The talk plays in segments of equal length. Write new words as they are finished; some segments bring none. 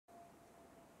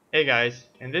Hey guys,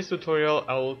 in this tutorial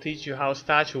I will teach you how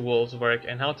statue walls work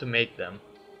and how to make them.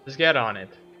 Let's get on it.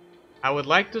 I would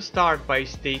like to start by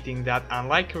stating that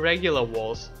unlike regular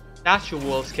walls, statue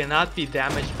walls cannot be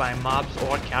damaged by mobs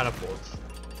or catapults.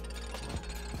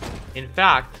 In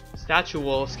fact, statue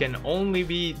walls can only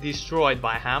be destroyed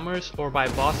by hammers or by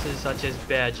bosses such as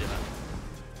Beja.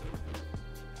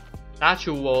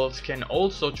 Statue walls can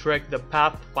also trick the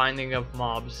pathfinding of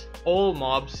mobs. All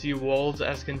mobs see walls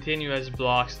as continuous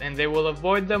blocks and they will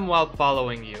avoid them while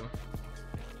following you.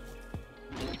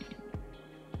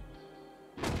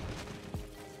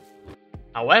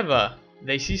 However,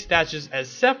 they see statues as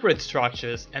separate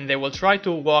structures and they will try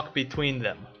to walk between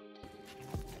them.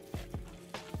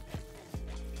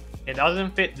 It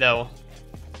doesn't fit though.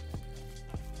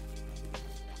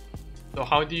 So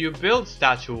how do you build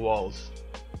statue walls?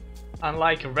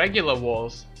 Unlike regular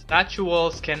walls, statue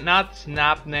walls cannot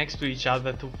snap next to each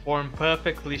other to form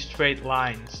perfectly straight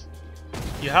lines.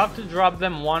 You have to drop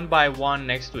them one by one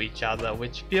next to each other,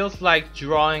 which feels like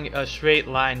drawing a straight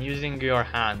line using your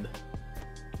hand.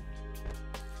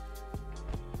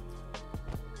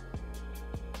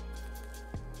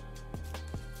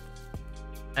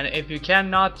 And if you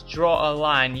cannot draw a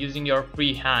line using your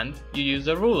free hand, you use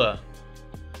a ruler.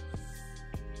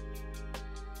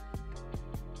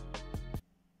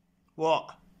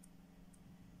 What?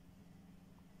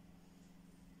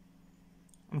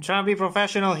 I'm trying to be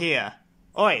professional here.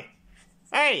 Oi!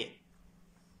 Hey!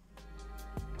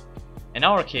 In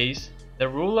our case, the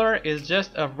ruler is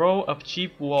just a row of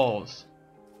cheap walls.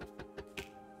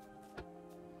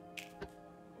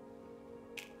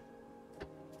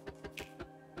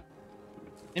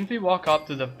 Simply walk up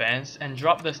to the fence and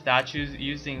drop the statues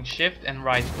using shift and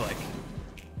right click.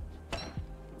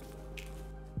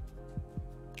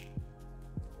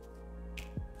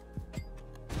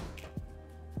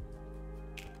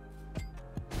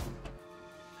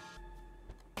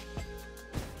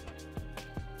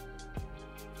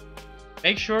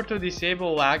 Make sure to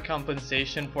disable lag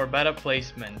compensation for better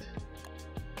placement.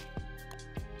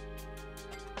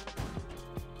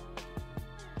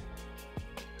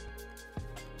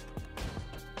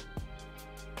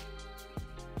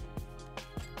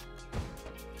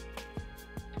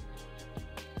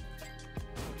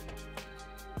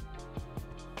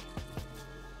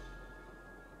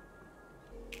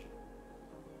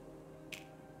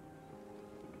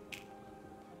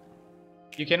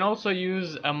 You can also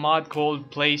use a mod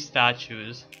called Play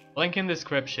Statues, link in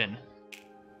description.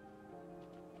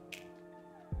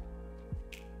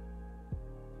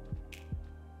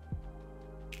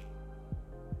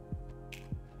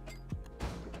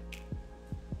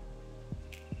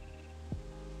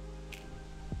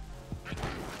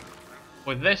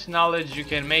 With this knowledge you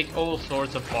can make all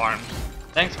sorts of farms.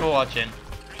 Thanks for watching.